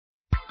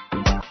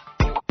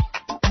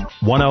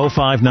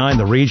1059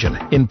 The Region,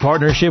 in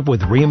partnership with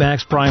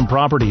REMAX Prime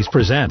Properties,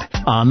 present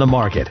On the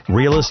Market,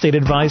 real estate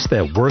advice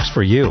that works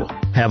for you.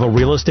 Have a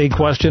real estate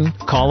question?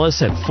 Call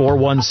us at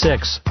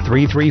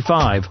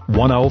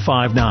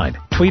 416-335-1059.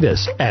 Tweet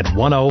us at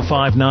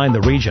 1059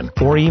 The Region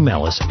or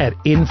email us at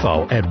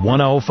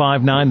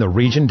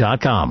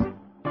info@1059theregion.com.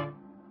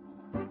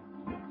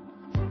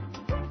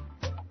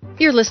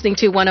 You're listening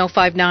to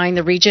 1059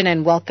 The Region,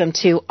 and welcome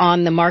to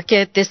On the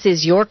Market. This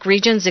is York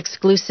Region's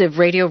exclusive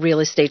radio real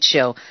estate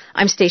show.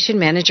 I'm station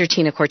manager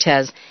Tina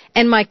Cortez,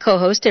 and my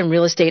co-host and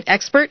real estate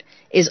expert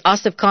is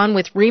Asif Khan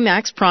with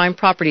REMAX Prime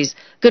Properties.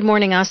 Good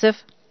morning,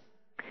 Asif.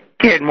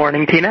 Good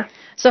morning, Tina.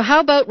 So how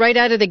about right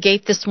out of the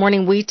gate this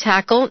morning, we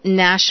tackle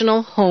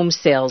national home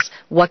sales.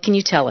 What can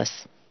you tell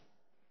us?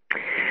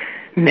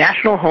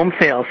 National home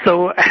sales.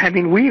 So,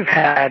 we've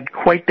had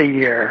quite the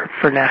year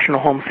for national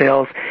home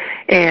sales,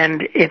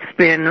 and it's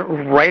been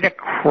right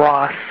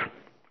across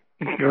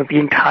the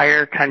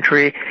entire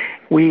country.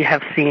 We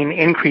have seen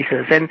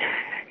increases. And,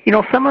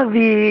 some of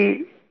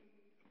the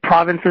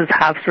provinces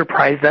have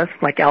surprised us,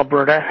 like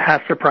Alberta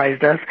has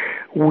surprised us.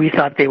 We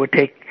thought they would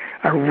take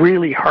a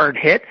really hard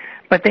hit,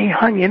 but they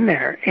hung in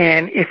there.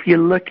 And if you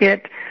look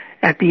at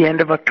the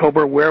end of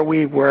October where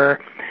we were,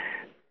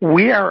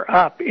 we are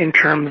up in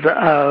terms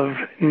of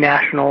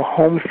national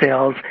home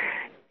sales,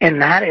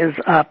 and that is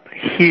up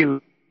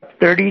huge,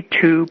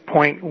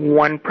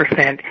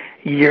 32.1%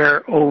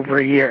 year over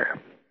year.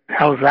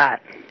 How's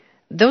that?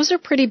 Those are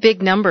pretty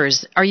big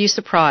numbers. Are you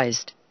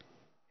surprised?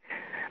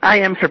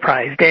 I am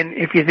surprised. And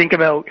if you think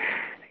about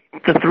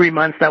the 3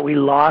 months that we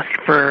lost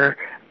for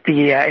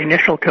the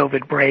initial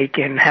COVID break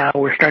and how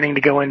we're starting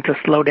to go into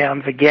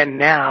slowdowns again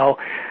now,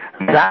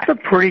 that's a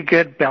pretty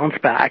good bounce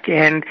back.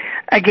 And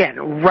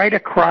again, right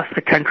across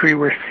the country,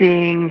 we're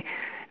seeing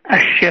a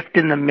shift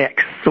in the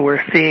mix. So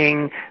we're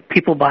seeing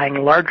people buying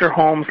larger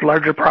homes,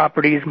 larger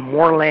properties,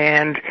 more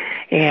land,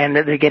 and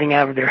they're getting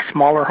out of their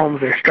smaller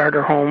homes, their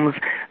starter homes,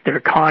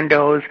 their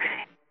condos.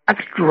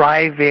 That's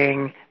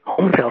driving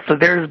home sales. So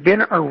there's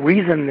been a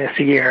reason this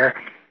year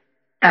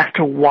as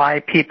to why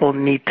people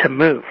need to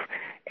move.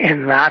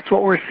 And that's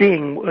what we're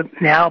seeing.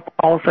 Now,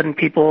 all of a sudden,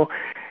 people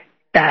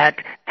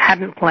that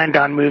hadn't planned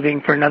on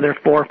moving for another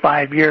 4 or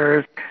 5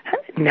 years,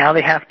 now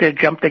they have to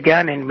jump the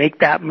gun and make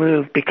that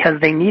move because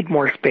they need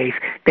more space.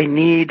 They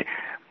need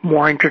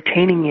more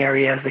entertaining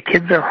areas. The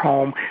kids are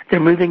home.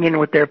 They're moving in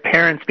with their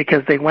parents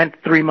because they went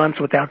 3 months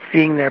without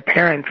seeing their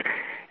parents,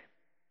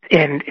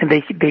 and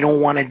they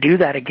don't want to do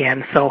that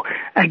again. So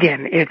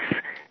again, it's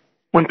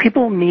when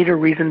people need a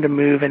reason to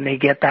move and they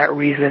get that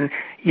reason,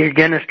 you're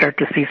going to start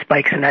to see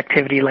spikes in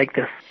activity like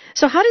this.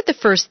 So how did the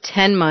first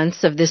 10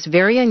 months of this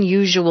very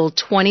unusual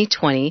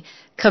 2020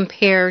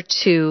 compare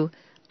to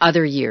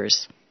other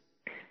years?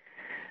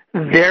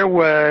 There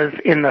was,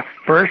 in the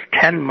first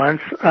 10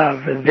 months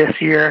of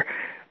this year,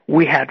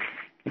 we had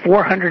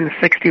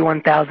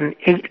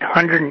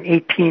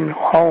 461,818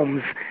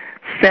 homes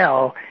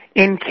sell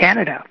in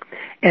Canada.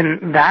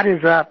 And that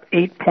is up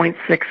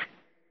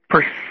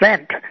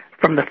 8.6%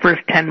 from the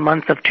first 10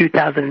 months of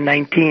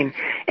 2019.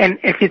 And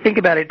if you think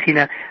about it,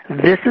 Tina,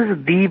 this is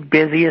the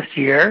busiest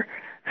year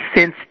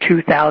since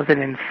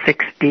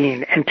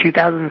 2016. And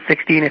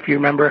 2016, if you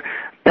remember,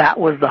 that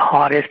was the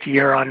hottest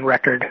year on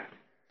record.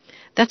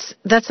 That's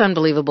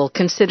unbelievable,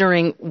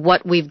 considering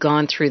what we've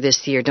gone through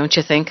this year, don't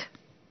you think?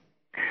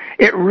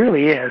 It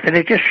really is. And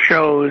it just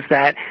shows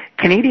that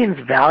Canadians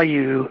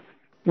value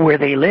where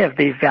they live.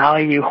 They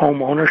value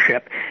home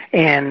ownership.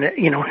 And,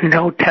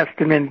 no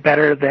testament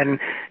better than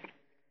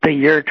the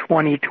year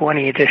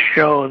 2020 to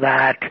show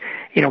that,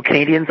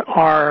 Canadians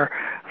are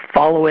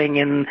following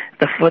in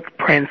the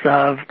footprints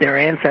of their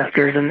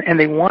ancestors, and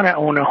they want to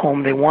own a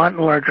home. They want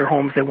larger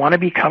homes. They want to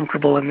be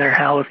comfortable in their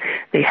house.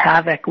 They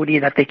have equity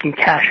that they can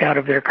cash out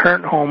of their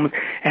current homes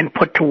and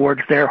put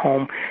towards their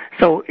home.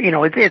 So,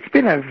 it's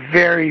been a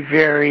very,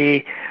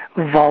 very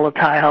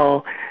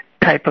volatile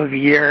type of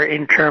year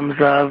in terms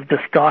of the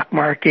stock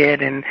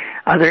market and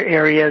other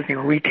areas,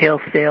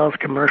 retail sales,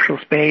 commercial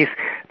space.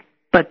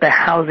 But the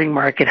housing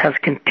market has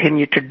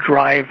continued to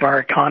drive our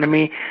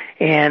economy,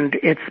 and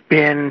it's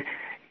been,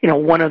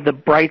 one of the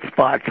bright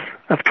spots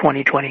of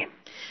 2020.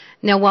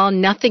 Now, while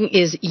nothing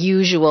is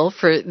usual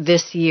for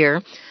this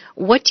year,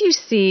 what do you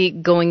see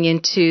going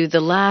into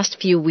the last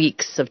few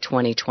weeks of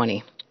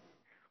 2020?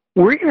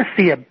 We're going to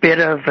see a bit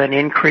of an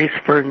increase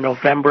for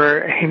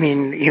November.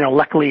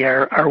 Luckily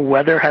our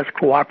weather has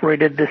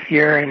cooperated this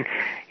year, and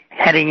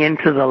heading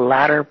into the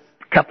latter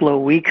couple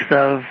of weeks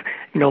of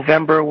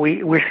November,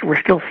 we're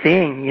still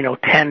seeing,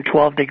 10,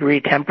 12 degree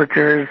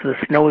temperatures. The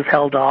snow's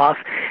held off,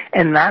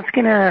 and that's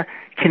going to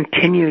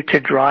continue to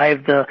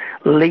drive the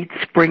late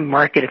spring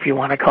market, if you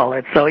want to call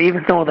it. So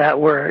even though that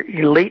we're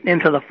late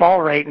into the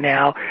fall right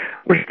now,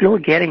 we're still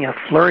getting a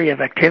flurry of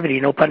activity,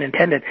 no pun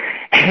intended,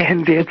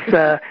 and it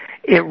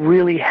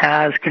really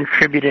has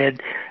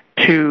contributed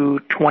to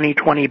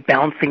 2020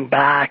 bouncing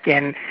back.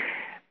 And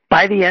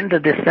by the end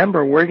of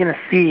December, we're going to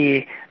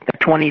see the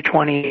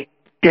 2020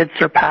 did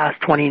surpass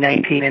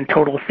 2019 in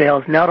total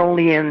sales, not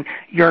only in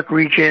York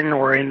Region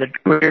or in the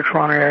Greater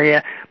Toronto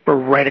Area, but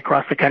right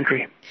across the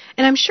country.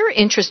 And I'm sure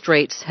interest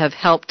rates have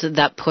helped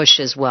that push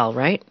as well,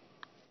 right?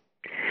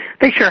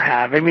 They sure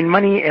have. I mean,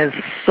 money is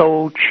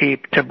so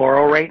cheap to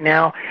borrow right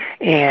now,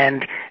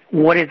 and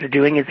what it's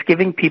doing is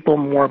giving people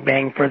more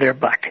bang for their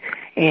buck.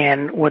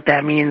 And what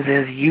that means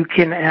is you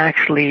can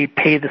actually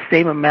pay the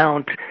same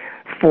amount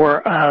for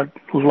a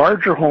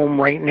larger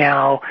home right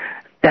now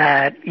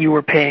that you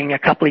were paying a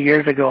couple of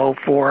years ago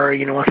for,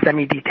 a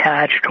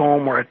semi-detached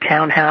home or a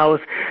townhouse.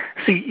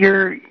 So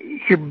your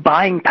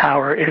buying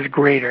power is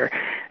greater.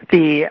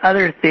 The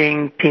other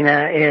thing,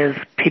 Tina, is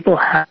people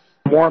have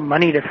more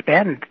money to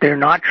spend. They're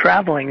not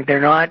traveling.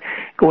 They're not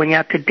going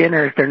out to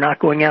dinners. They're not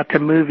going out to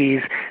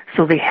movies.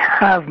 So they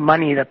have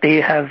money that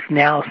they have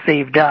now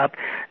saved up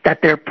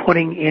that they're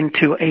putting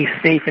into a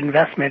safe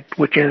investment,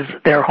 which is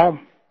their home.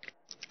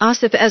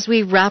 Asif, as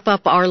we wrap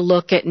up our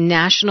look at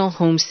national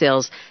home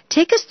sales,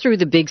 take us through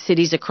the big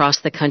cities across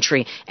the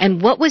country. And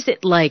what was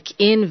it like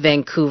in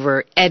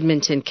Vancouver,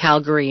 Edmonton,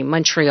 Calgary,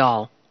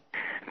 Montreal?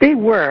 They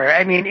were.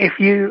 I mean, if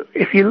you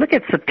look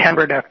at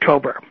September to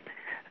October,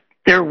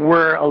 there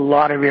were a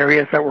lot of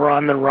areas that were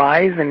on the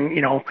rise, and,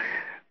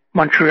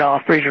 Montreal,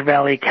 Fraser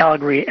Valley,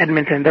 Calgary,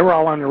 Edmonton, they were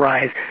all on the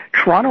rise.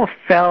 Toronto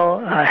fell,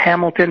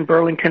 Hamilton,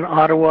 Burlington,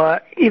 Ottawa,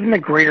 even the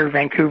greater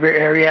Vancouver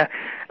area.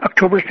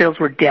 October sales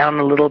were down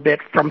a little bit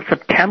from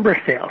September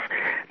sales.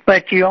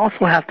 But you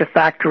also have to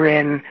factor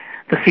in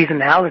the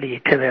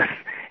seasonality to this.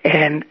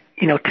 And,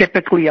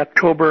 typically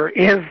October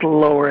is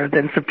lower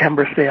than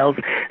September sales.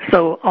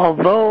 So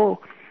although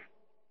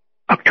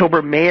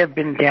October may have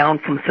been down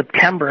from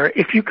September,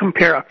 if you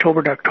compare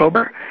October to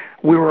October,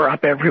 we were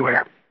up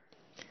everywhere.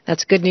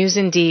 That's good news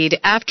indeed.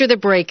 After the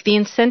break, the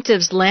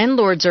incentives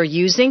landlords are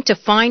using to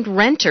find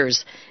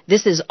renters.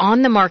 This is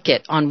On the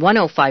Market on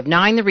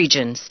 105.9 The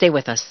Region. Stay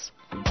with us.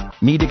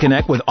 Need to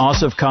connect with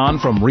Asif Khan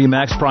from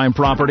REMAX Prime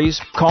Properties?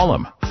 Call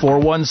him,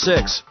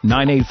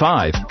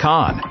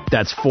 416-985-KHAN.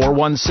 That's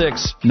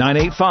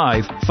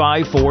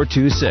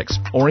 416-985-5426.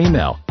 Or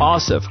email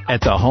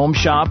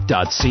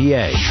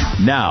asif@thehomeshop.ca.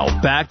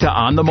 Now, back to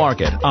On the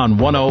Market on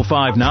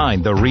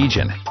 105.9 The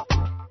Region.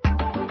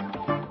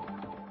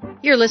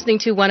 You're listening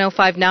to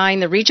 105.9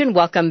 The Region.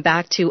 Welcome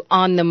back to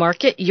On the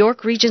Market,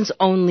 York Region's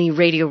only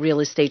radio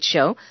real estate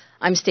show.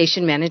 I'm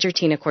station manager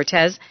Tina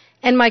Cortez,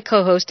 and my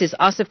co-host is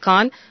Asif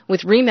Khan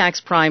with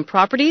REMAX Prime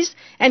Properties,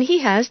 and he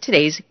has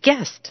today's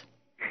guest.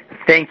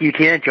 Thank you,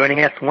 Tina.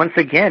 Joining us once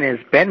again is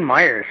Ben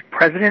Myers,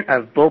 president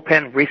of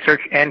Bullpen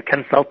Research and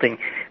Consulting.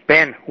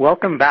 Ben,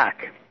 welcome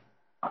back.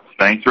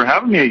 Thanks for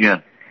having me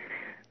again.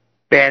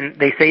 Ben,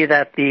 they say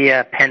that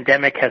the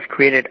pandemic has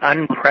created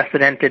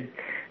unprecedented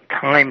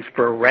times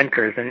for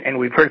renters, and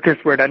we've heard this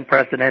word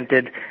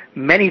unprecedented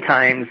many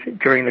times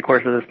during the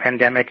course of this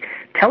pandemic.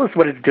 Tell us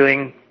what it's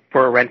doing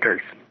for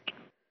renters.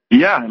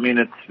 Yeah, I mean,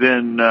 it's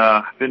been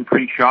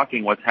pretty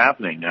shocking what's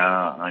happening.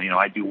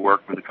 I do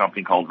work with a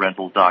company called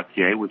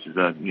Rentals.ca, which is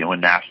a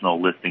national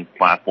listings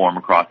platform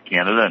across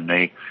Canada, and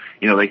they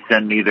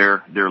send me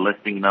their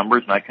listing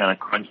numbers, and I kind of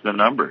crunch the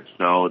numbers.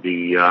 So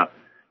the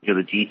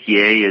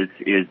GTA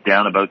is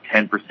down about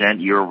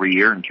 10% year over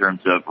year in terms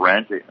of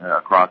rent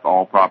across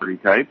all property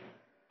types.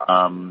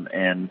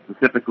 And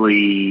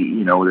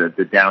specifically,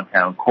 the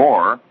downtown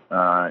core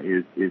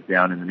is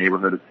down in the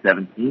neighborhood of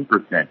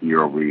 17%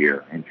 year over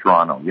year in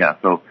Toronto. Yeah,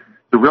 so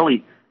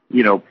really,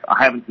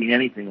 I haven't seen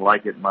anything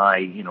like it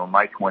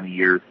my 20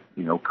 years,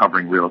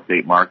 covering real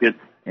estate markets,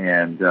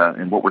 and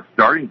what we're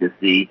starting to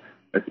see,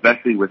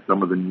 especially with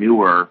some of the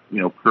newer,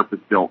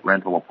 purpose-built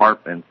rental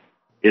apartments,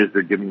 is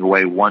they're giving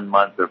away 1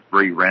 month of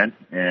free rent,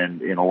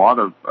 and in a lot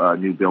of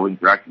new buildings,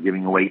 they're actually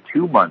giving away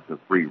 2 months of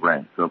free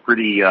rent. So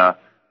pretty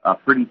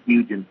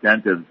huge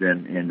incentives,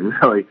 and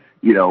really,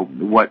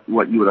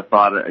 what you would have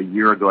thought a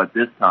year ago at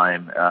this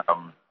time,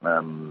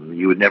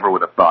 you would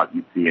have thought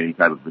you'd see any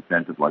type of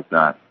incentive like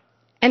that.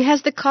 And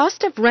has the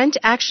cost of rent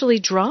actually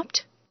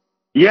dropped?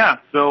 Yeah,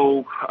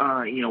 so,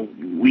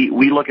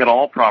 we look at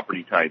all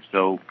property types.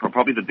 So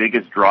probably the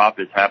biggest drop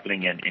is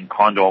happening in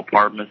condo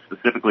apartments,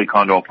 specifically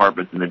condo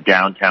apartments in the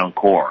downtown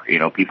core.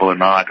 People are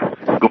not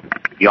going to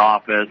the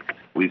office.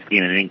 We've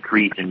seen an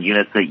increase in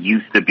units that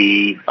used to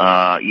be,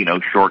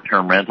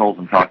 short-term rentals.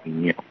 I'm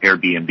talking,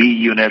 Airbnb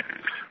units.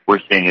 We're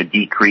seeing a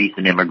decrease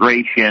in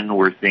immigration.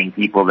 We're seeing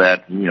people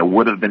that,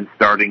 would have been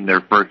starting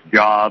their first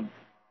job,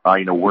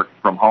 work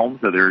from home,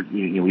 so they're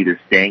either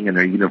staying in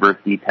their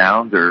university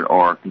towns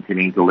or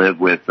continuing to live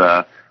with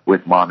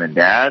mom and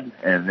dad,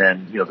 and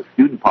then the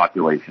student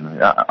population.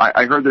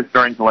 I heard they're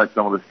starting to let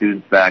some of the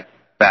students back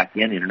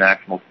in,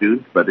 international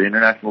students, but the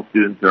international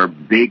students are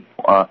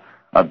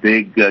a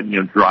big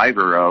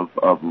driver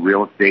of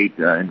real estate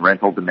and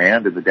rental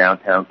demand in the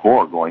downtown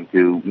core, going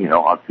to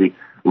obviously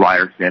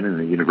Ryerson and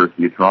the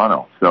University of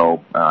Toronto.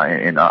 So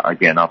and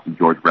again, obviously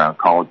George Brown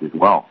College as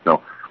well.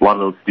 So a lot of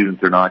those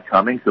students are not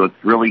coming, so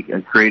it's really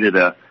created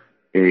a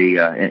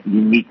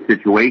unique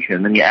situation.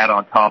 And then you add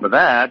on top of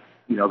that,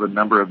 the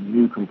number of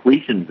new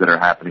completions that are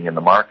happening in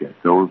the market.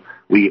 So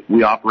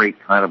we operate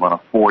kind of on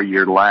a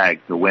 4-year lag.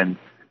 So when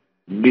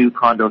new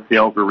condo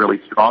sales were really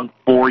strong,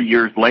 4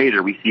 years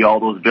later, we see all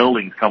those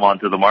buildings come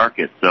onto the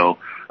market. So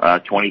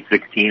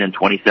 2016 and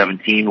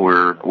 2017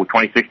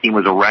 2016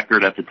 was a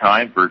record at the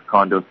time for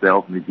condo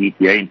sales in the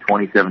GTA, and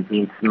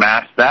 2017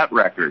 smashed that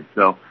record.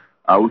 So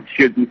we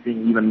should be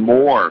seeing even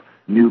more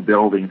new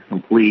buildings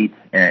complete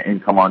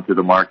and come onto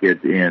the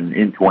market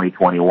in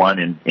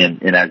 2021.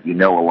 And as you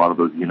know, a lot of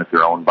those units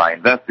are owned by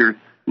investors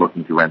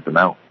looking to rent them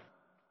out.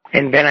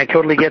 And Ben, I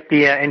totally get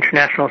the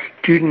international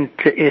student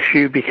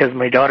issue because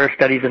my daughter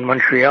studies in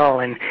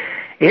Montreal, and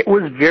it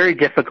was very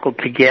difficult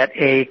to get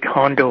a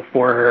condo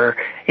for her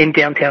in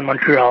downtown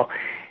Montreal.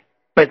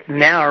 But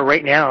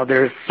right now,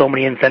 there's so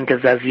many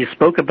incentives, as you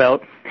spoke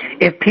about.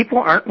 If people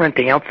aren't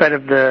renting outside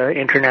of the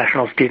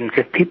international students,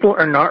 if people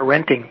are not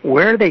renting,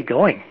 where are they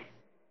going?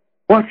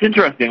 Well, it's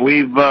interesting.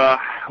 We've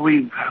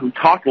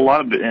talked a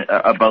lot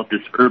about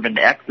this urban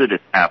exodus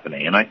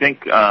happening, and I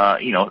think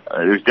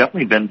there's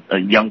definitely been a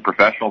young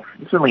professionals,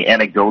 certainly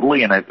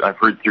anecdotally, and I've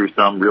heard through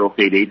some real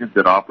estate agents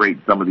that operate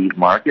in some of these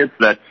markets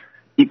that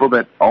people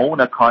that own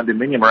a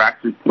condominium are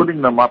actually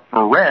putting them up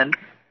for rent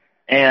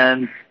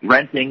and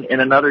renting in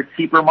another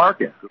cheaper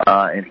market.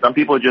 And some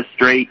people are just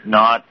straight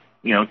not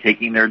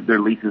taking their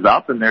leases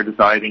up, and they're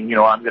deciding,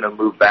 I'm going to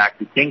move back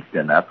to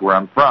Kingston. That's where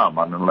I'm from.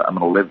 I'm going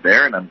to live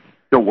there, and I'm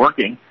still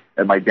working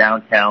at my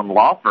downtown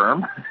law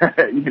firm,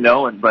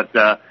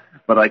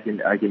 but I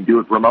can do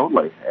it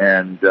remotely.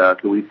 And so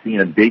we've seen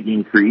a big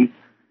increase,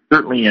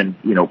 certainly in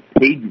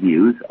page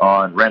views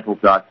on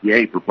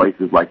rentals.ca for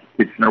places like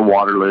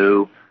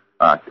Kitchener-Waterloo,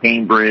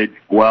 Cambridge,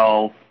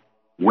 Guelph,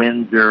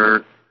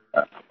 Windsor,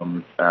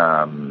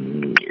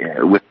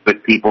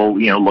 with people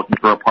looking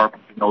for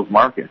apartments in those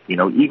markets.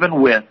 Even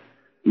with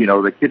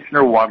the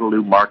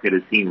Kitchener-Waterloo market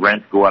has seen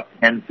rents go up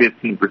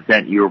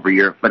 10-15% year over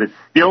year, but it's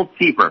still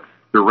cheaper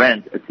to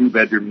rent a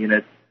 2-bedroom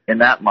unit in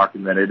that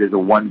market than it is a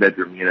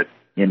 1-bedroom unit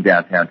in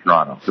downtown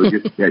Toronto. So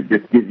it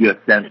just gives you a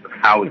sense of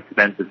how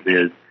expensive it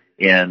is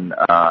in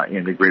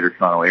the Greater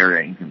Toronto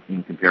area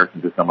in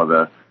comparison to some of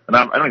the, and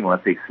I don't even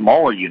want to say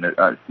smaller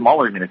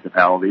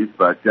municipalities,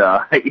 but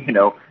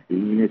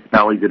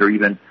municipalities that are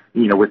even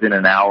within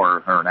an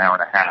hour or an hour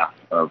and a half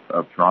of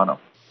Toronto.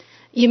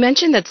 You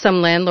mentioned that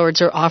some landlords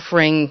are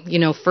offering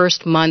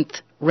first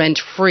month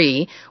rent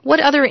free. What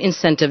other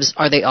incentives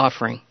are they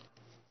offering?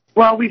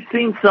 Well, we've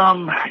seen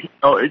some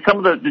of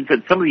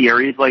the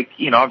areas like,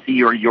 obviously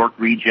your York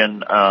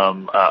Region,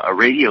 a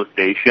radio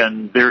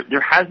station,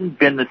 there hasn't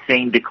been the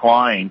same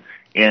decline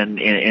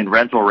in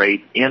rental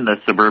rates in the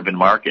suburban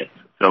markets.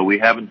 So we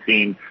haven't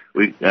seen,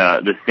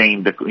 the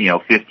same,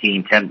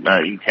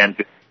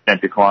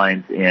 10%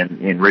 declines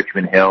in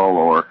Richmond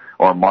Hill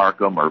or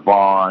Markham or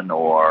Vaughan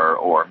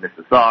or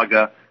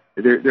Mississauga.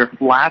 They're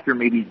flat or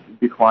maybe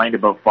declined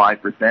about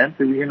 5%.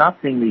 So you're not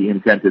seeing the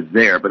incentives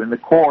there. But in the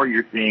core,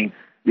 you're seeing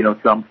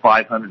some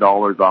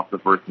 $500 off the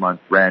first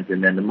month's rent,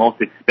 and then the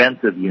most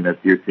expensive units,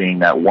 you're seeing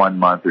that 1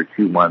 month or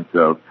 2 months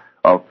of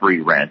free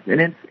rent.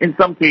 And in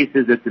some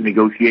cases, it's a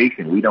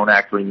negotiation. We don't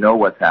actually know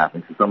what's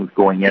happening. So someone's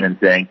going in and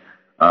saying,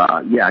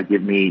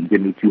 give me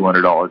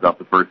 $200 off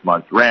the first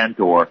month's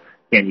rent, or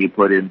can you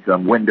put in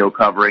some window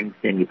coverings?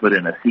 Can you put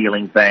in a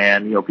ceiling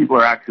fan? People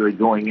are actually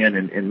going in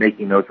and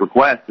making those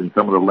requests, and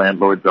some of the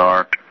landlords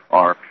are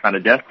kind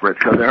of desperate,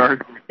 so they're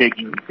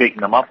taking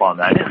them up on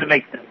that. And it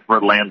makes sense for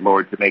a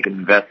landlord to make an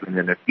investment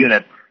in a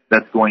unit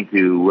that's going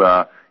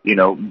to,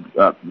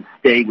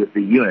 stay with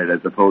the unit as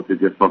opposed to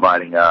just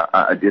providing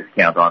a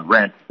discount on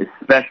rent,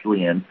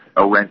 especially in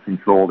a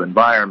rent-controlled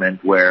environment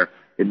where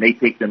it may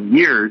take them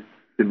years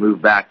to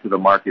move back to the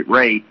market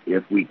rate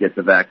if we get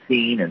the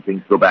vaccine and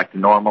things go back to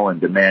normal and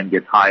demand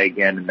gets high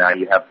again, and now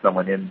you have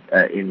someone in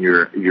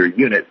your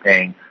unit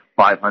paying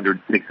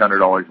 $500,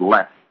 $600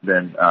 less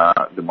than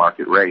the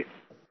market rate.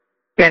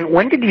 Ben,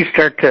 when did you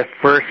start to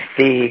first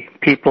see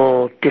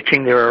people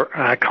ditching their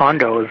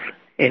condos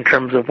in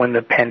terms of when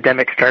the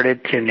pandemic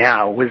started to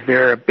now? Was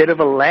there a bit of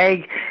a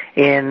lag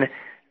in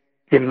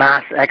the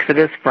mass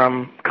exodus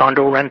from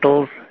condo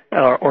rentals,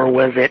 or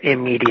was it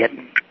immediate?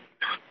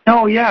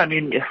 No, yeah. I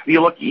mean, if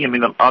you look,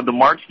 the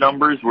March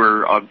numbers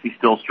were obviously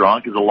still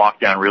strong because the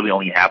lockdown really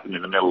only happened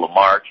in the middle of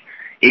March.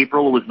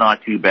 April was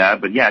not too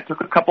bad, but yeah, it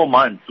took a couple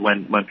months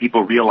when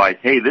people realized,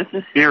 hey, this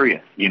is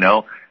serious,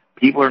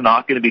 People are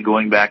not going to be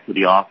going back to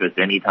the office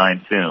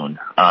anytime soon,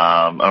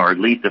 or at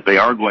least if they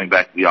are going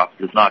back to the office,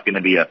 it's not going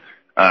to be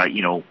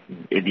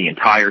the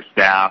entire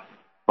staff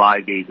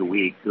 5 days a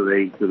week. So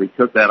they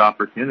took that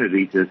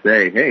opportunity to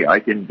say, hey, I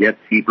can get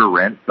cheaper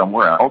rent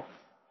somewhere else,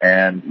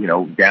 and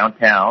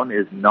downtown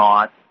is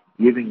not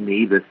giving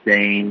me the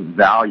same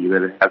value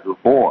that it has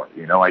before.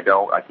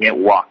 I can't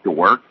walk to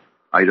work.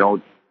 I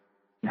don't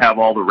have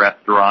all the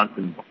restaurants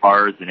and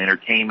bars and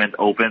entertainment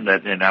open,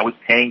 and I was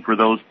paying for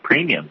those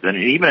premiums. And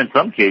even in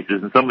some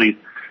cases, in some of these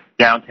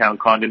downtown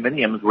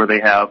condominiums where they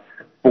have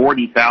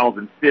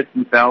 40,000,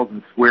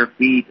 50,000 square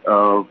feet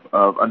of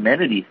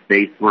amenity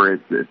space for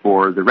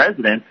the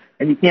residents,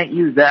 and you can't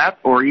use that,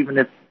 or even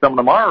if some of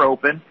them are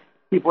open,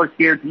 people are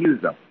scared to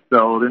use them.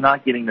 So they're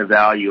not getting the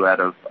value out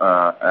of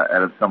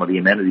some of the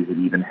amenities that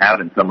you even have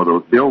in some of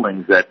those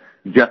buildings that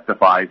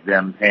justifies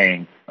them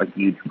paying a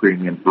huge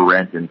premium for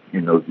rent in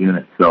those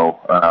units. So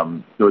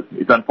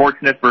it's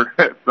unfortunate for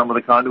some of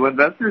the condo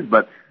investors,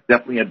 but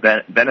definitely a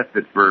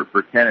benefit for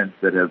tenants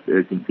that have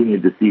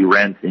continued to see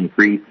rents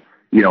increase,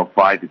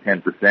 5 to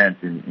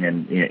 10%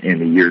 in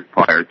the years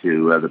prior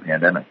to the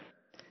pandemic.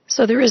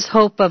 So there is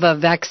hope of a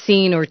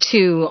vaccine or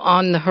two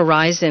on the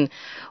horizon.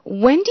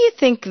 When do you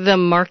think the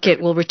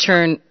market will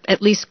return at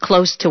least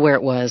close to where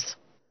it was?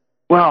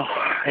 Well,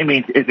 I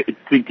mean,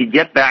 to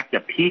get back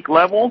to peak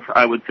levels,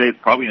 I would say it's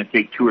probably going to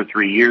take 2 or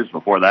 3 years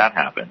before that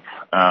happens.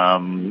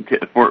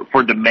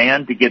 For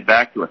demand to get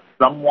back to a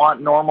somewhat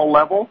normal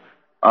level,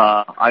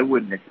 I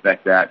wouldn't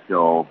expect that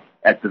till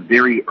at the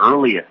very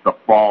earliest the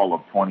fall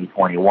of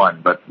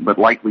 2021, but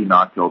likely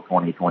not till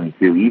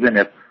 2022. Even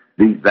if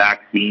these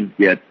vaccines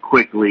get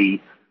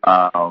quickly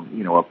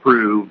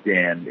approved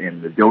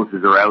and the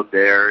doses are out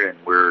there and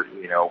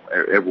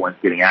everyone's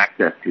getting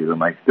access to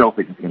them, I still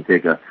think it's going to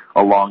take a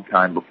long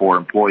time before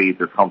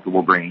employees are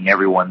comfortable bringing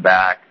everyone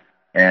back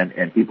and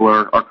people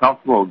are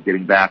comfortable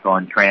getting back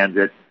on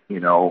transit,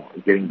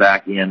 getting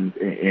back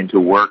into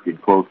work in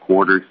close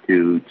quarters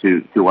to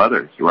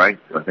others, right?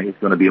 So I think it's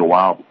going to be a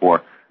while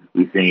before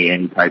we see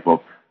any type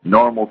of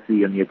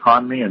normalcy in the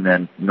economy and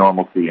then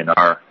normalcy in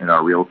our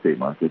real estate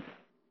markets.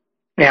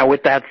 Now,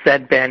 with that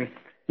said, Ben,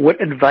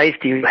 what advice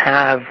do you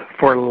have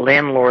for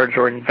landlords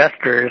or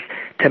investors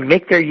to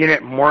make their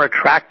unit more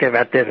attractive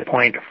at this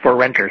point for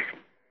renters?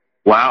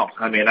 Wow,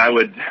 I mean, I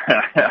would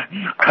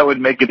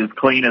make it as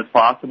clean as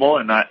possible,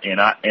 and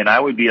I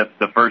would be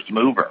the first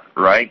mover,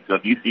 right? So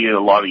if you see a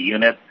lot of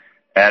units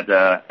at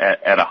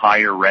a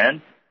higher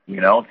rent,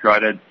 try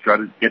to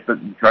get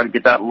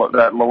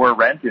that lower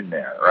rent in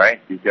there,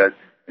 right? Because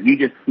if you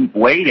just keep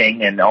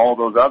waiting, and all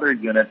those other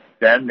units,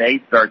 then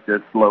they start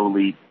to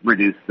slowly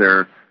reduce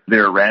their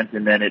rent,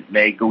 and then it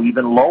may go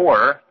even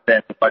lower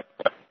than what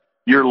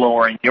you're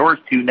lowering yours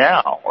to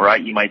now,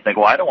 right? You might think,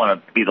 well, I don't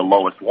want to be the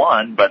lowest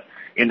one, but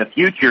in the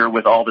future,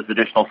 with all this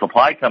additional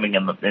supply coming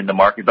in the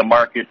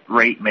market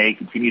rate may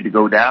continue to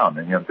go down.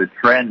 And the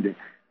trend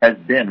has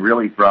been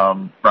really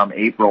from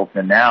April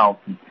to now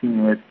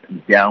continuous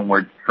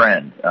downward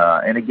trend.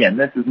 And again,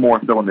 this is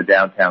more so in the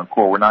downtown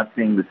core. We're not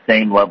seeing the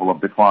same level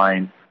of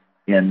decline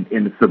in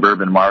the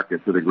suburban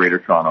markets of the Greater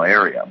Toronto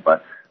area,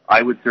 but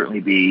I would certainly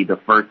be the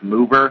first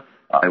mover.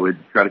 I would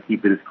try to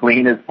keep it as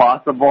clean as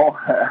possible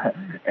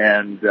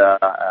and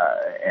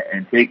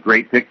take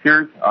great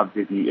pictures.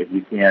 Obviously, if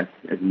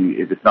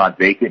it's not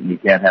vacant and you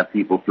can't have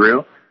people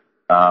through,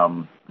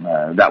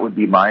 that would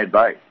be my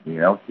advice.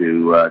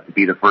 To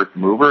be the first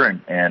mover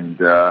and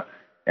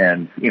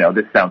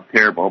this sounds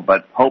terrible,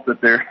 but hope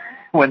that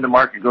when the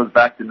market goes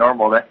back to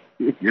normal, that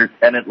your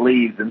tenant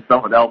leaves and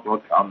someone else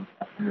will come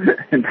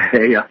and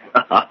pay a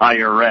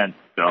higher rent.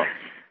 So.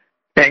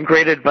 And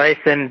great advice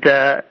and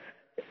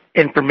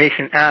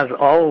information as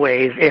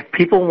always. If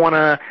people want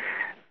to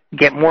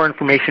get more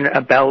information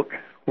about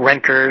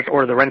renters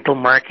or the rental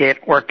market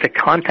or to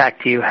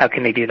contact you, how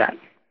can they do that?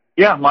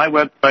 Yeah, my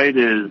website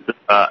is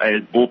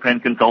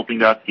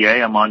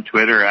bullpenconsulting.ca. I'm on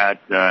Twitter at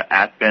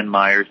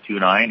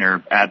BenMyers29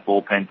 or at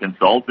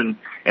bullpenconsult,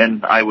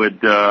 and I would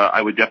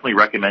definitely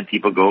recommend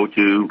people go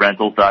to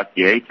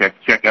rentals.ca,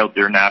 check out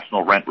their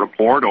national rent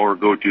report, or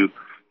go to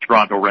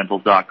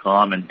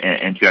TorontoRentals.com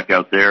and check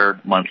out their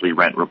monthly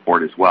rent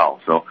report as well.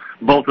 So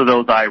both of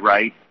those I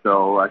write,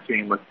 so a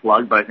shameless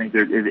plug, but I think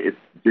it's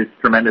just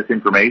tremendous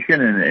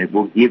information, and it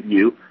will give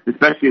you,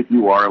 especially if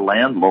you are a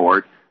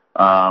landlord, a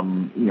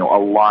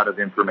lot of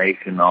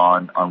information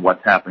on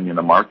what's happening in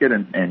the market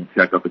and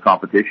check out the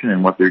competition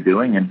and what they're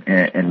doing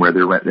and where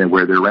their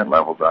rent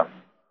levels are.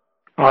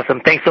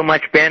 Awesome. Thanks so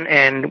much, Ben.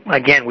 And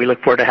again, we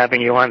look forward to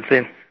having you on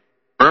soon.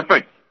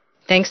 Perfect.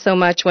 Thanks so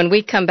much. When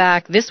we come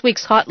back, this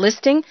week's hot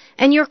listing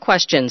and your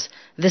questions.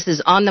 This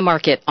is On the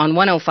Market on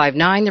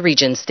 105.9 The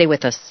Region. Stay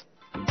with us.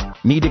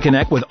 Need to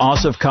connect with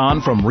Asif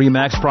Khan from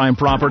REMAX Prime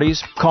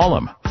Properties? Call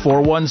him,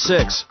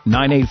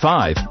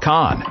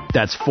 416-985-KHAN.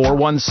 That's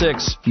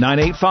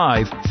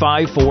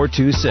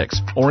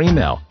 416-985-5426. Or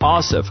email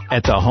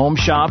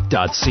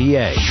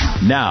asif@thehomeshop.ca.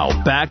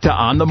 Now, back to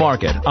On the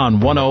Market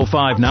on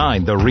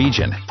 105.9 The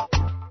Region.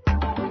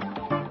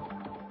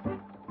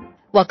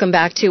 Welcome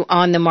back to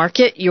On the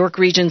Market, York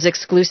Region's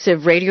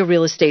exclusive radio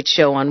real estate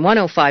show on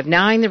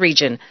 105.9 The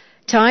Region.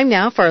 Time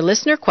now for our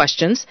listener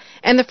questions,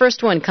 and the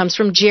first one comes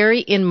from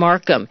Jerry in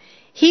Markham.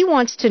 He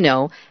wants to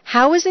know,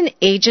 how is an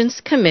agent's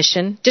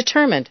commission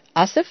determined?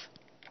 Asif?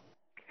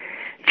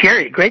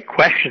 Jerry, great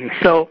question.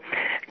 So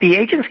the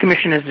agent's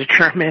commission is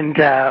determined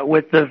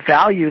with the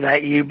value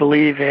that you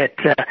believe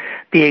the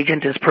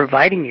agent is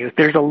providing you.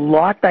 There's a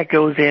lot that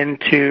goes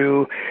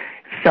into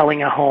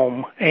selling a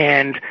home,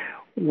 and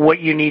what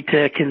you need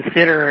to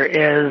consider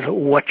is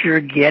what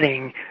you're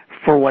getting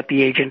for what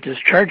the agent is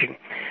charging.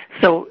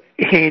 So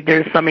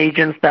there's some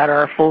agents that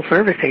are full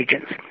service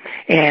agents,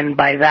 and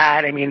by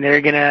that I mean they're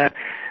going to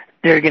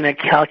They're going to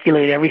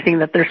calculate everything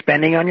that they're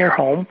spending on your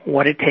home,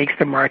 what it takes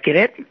to market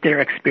it, their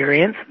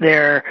experience,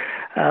 their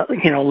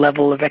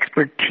level of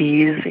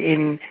expertise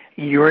in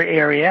your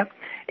area,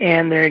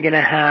 and they're going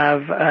to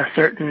have a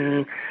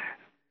certain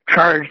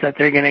charge that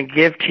they're going to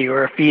give to you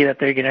or a fee that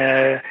they're going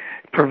to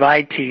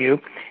provide to you.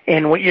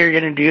 And what you're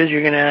going to do is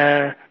you're going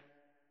to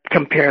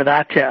compare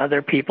that to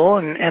other people.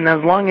 And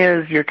as long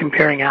as you're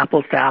comparing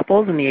apples to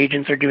apples and the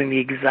agents are doing the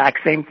exact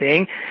same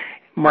thing,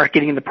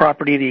 marketing the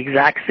property the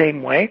exact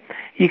same way,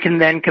 you can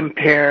then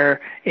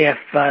compare if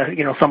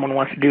someone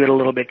wants to do it a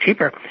little bit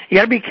cheaper. You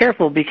got to be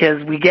careful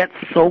because we get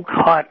so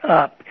caught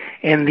up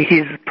in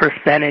these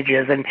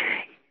percentages, and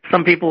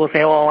some people will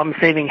say, "Oh, I'm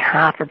saving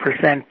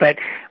 0.5%," but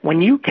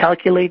when you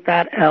calculate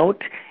that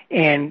out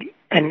and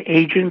an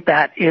agent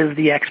that is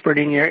the expert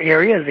in your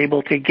area is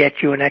able to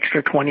get you an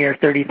extra $20,000 or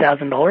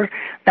 $30,000,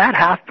 that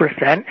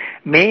 0.5%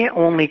 may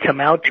only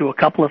come out to a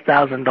couple of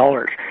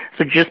 $1,000s.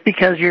 So just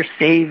because you're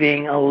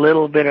saving a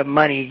little bit of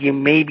money, you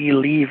may be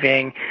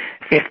leaving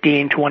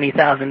 $15,000,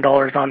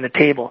 $20,000 on the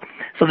table.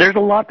 So there's a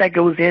lot that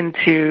goes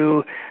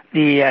into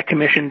the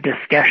commission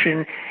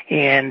discussion,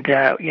 and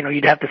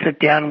you'd have to sit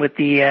down with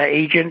the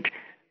agent,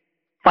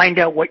 find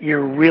out what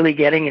you're really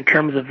getting in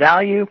terms of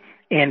value,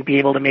 and be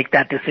able to make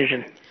that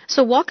decision.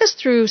 So walk us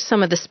through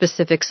some of the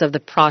specifics of the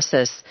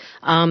process.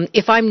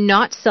 If I'm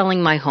not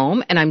selling my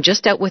home and I'm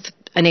just out with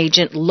an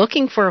agent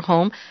looking for a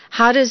home,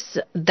 how does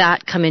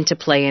that come into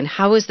play, and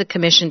how is the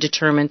commission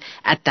determined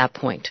at that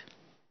point?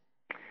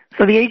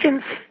 So the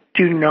agents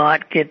do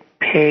not get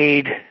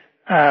paid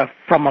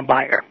from a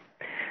buyer.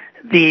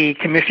 The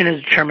commission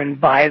is determined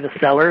by the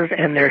sellers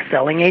and their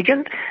selling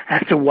agent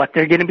as to what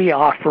they're going to be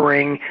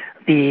offering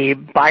the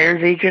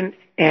buyer's agent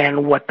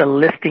and what the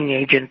listing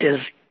agent is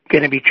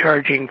going to be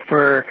charging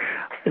for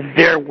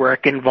their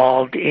work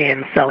involved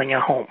in selling a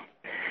home.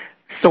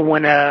 So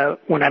when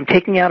I'm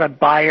taking out a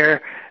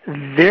buyer,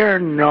 they're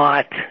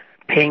not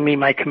paying me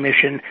my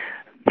commission.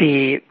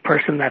 The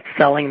person that's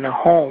selling the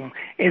home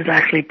is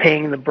actually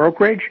paying the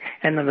brokerage,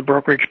 and then the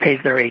brokerage pays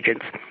their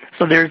agents.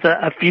 So there's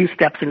a few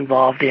steps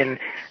involved in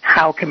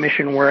how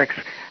commission works,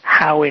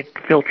 how it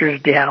filters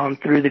down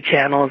through the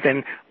channels,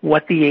 and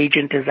what the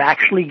agent is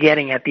actually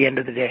getting at the end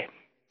of the day.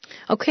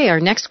 Okay, our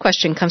next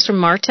question comes from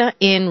Marta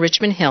in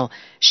Richmond Hill.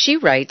 She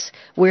writes,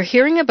 we're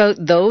hearing about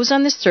those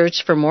on the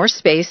search for more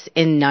space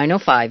in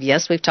 905.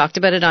 Yes, we've talked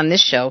about it on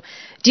this show.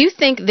 Do you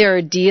think there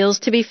are deals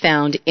to be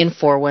found in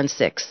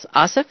 416?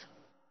 Asif?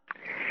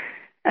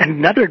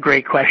 Another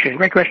great question.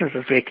 Great questions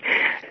this week.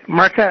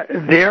 Marta,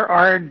 there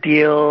are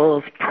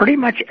deals pretty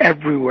much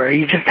everywhere.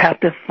 You just have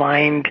to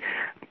find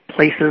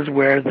places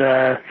where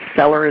the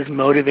seller is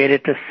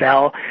motivated to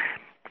sell.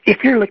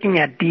 If you're looking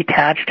at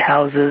detached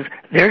houses,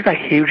 there's a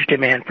huge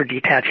demand for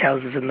detached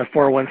houses in the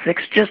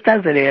 416, just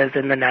as it is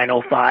in the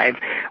 905.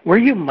 Where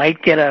you might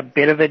get a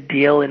bit of a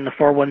deal in the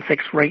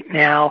 416 right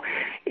now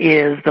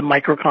is the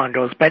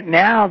microcondos. But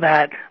now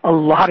that a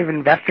lot of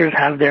investors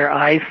have their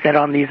eyes set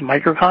on these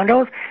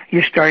microcondos,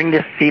 you're starting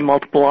to see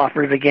multiple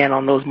offers again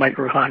on those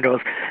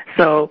microcondos.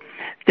 So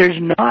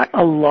there's not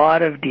a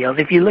lot of deals.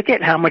 If you look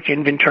at how much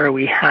inventory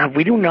we have,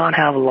 we do not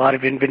have a lot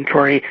of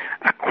inventory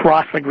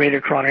across the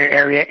Greater Toronto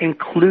Area,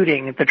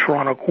 including the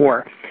Toronto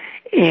core.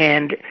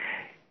 And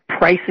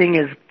pricing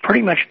is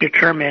pretty much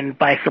determined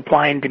by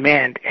supply and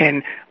demand.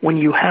 And when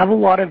you have a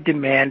lot of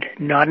demand,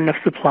 not enough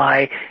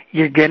supply,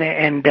 you're going to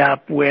end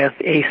up with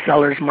a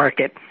seller's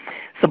market.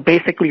 So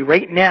basically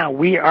right now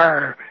we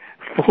are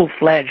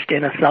full-fledged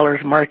in a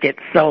seller's market.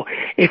 So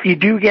if you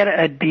do get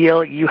a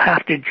deal, you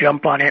have to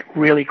jump on it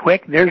really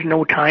quick. There's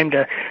no time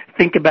to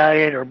think about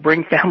it or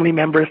bring family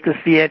members to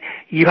see it.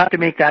 You have to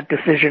make that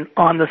decision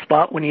on the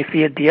spot when you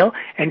see a deal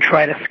and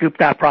try to scoop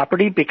that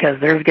property, because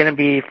there's going to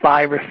be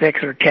 5 or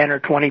 6 or 10 or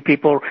 20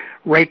 people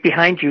right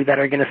behind you that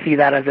are going to see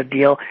that as a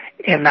deal,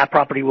 and that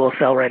property will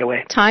sell right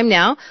away. Time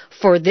now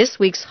for this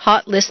week's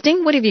hot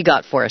listing. What have you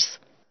got for us?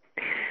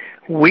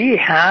 We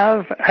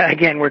have,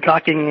 again, we're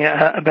talking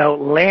about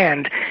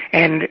land,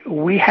 and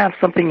we have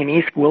something in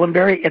East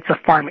Gwillimbury. It's a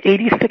farm,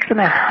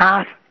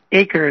 86.5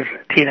 acres,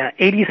 Tina,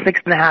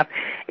 86.5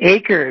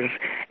 acres,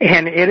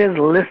 and it is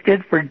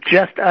listed for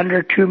just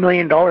under $2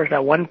 million at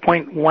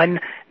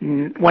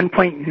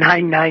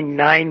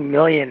 $1.999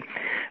 million.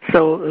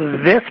 So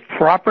this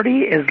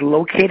property is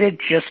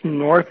located just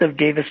north of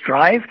Davis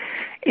Drive,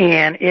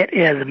 and it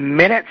is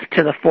minutes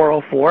to the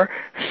 404.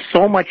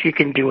 So much you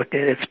can do with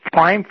it. It's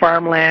prime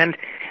farmland.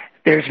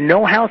 There's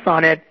no house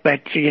on it,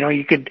 but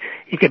you could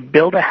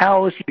build a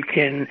house. You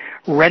can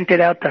rent it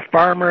out to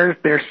farmers.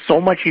 There's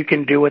so much you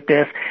can do with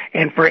this.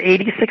 And for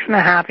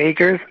 86.5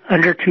 acres,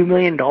 under $2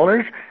 million,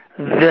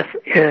 this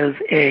is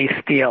a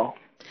steal.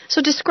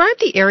 So describe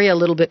the area a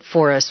little bit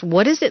for us.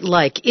 What is it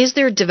like? Is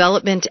there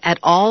development at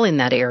all in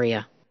that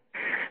area?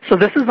 So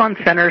this is on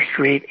Center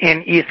Street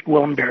in East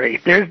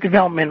Gwillimbury. There's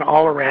development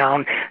all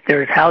around.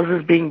 There's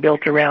houses being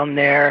built around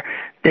there.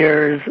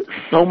 There's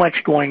so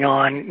much going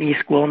on in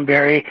East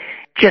Gwillimbury.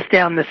 Just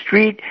down the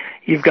street,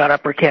 you've got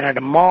Upper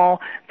Canada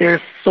Mall. There's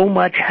so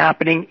much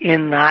happening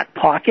in that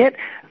pocket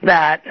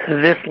that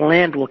this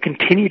land will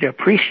continue to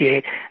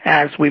appreciate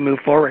as we move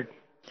forward.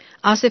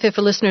 Asif, if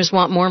our listeners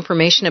want more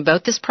information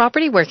about this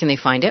property, where can they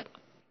find it?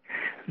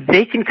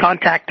 They can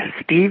contact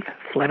Steve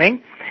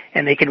Fleming,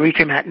 and they can reach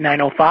him at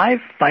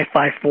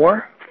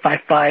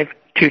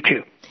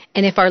 905-554-5522.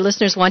 And if our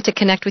listeners want to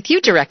connect with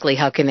you directly,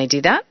 how can they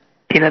do that?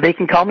 Tina, they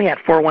can call me at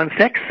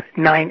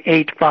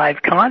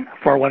 416-985-CON,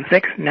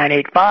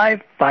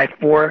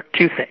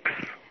 416-985-5426.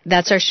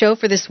 That's our show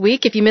for this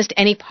week. If you missed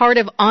any part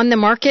of On the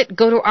Market,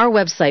 go to our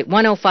website,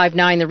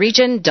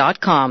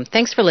 1059theregion.com.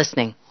 Thanks for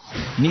listening.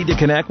 Need to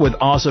connect with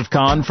Asif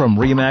Khan from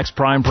REMAX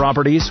Prime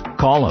Properties?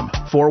 Call him,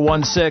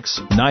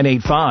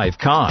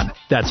 416-985-KHAN.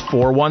 That's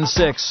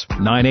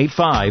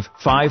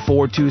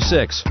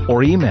 416-985-5426.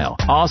 Or email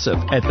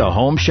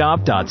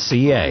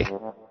asif@thehomeshop.ca.